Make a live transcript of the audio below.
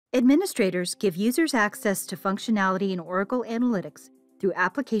Administrators give users access to functionality in Oracle Analytics through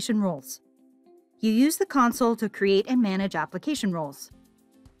application roles. You use the console to create and manage application roles.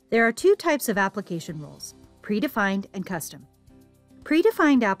 There are two types of application roles, predefined and custom.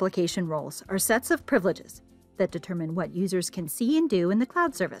 Predefined application roles are sets of privileges that determine what users can see and do in the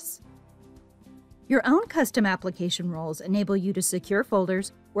cloud service. Your own custom application roles enable you to secure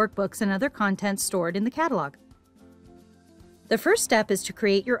folders, workbooks, and other content stored in the catalog. The first step is to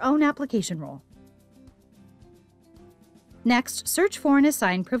create your own application role. Next, search for and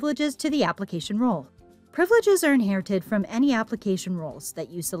assign privileges to the application role. Privileges are inherited from any application roles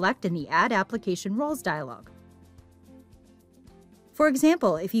that you select in the Add Application Roles dialog. For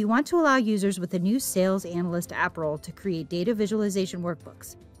example, if you want to allow users with a new Sales Analyst app role to create data visualization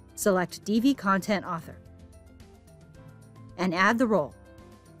workbooks, select DV Content Author and add the role.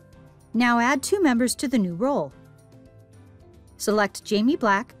 Now add two members to the new role. Select Jamie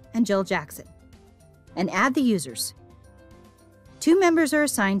Black and Jill Jackson and add the users. Two members are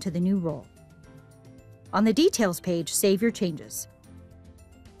assigned to the new role. On the Details page, save your changes.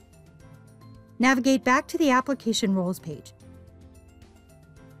 Navigate back to the Application Roles page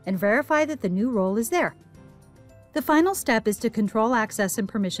and verify that the new role is there. The final step is to control access and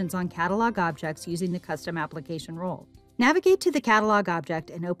permissions on catalog objects using the custom application role. Navigate to the catalog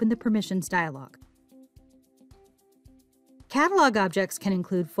object and open the Permissions dialog. Catalog objects can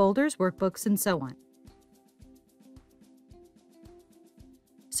include folders, workbooks, and so on.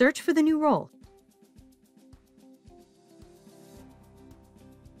 Search for the new role.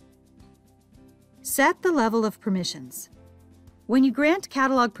 Set the level of permissions. When you grant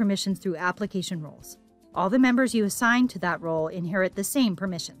catalog permissions through application roles, all the members you assign to that role inherit the same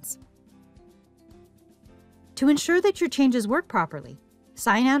permissions. To ensure that your changes work properly,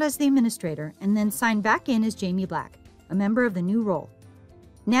 sign out as the administrator and then sign back in as Jamie Black, a member of the new role.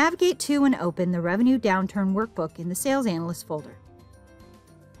 Navigate to and open the Revenue Downturn Workbook in the Sales Analyst folder.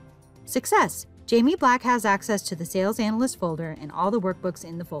 Success! Jamie Black has access to the Sales Analyst folder and all the workbooks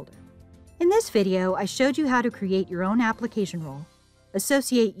in the folder. In this video, I showed you how to create your own application role,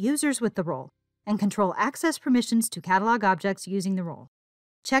 associate users with the role, and control access permissions to catalog objects using the role.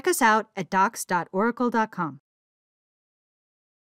 Check us out at docs.oracle.com.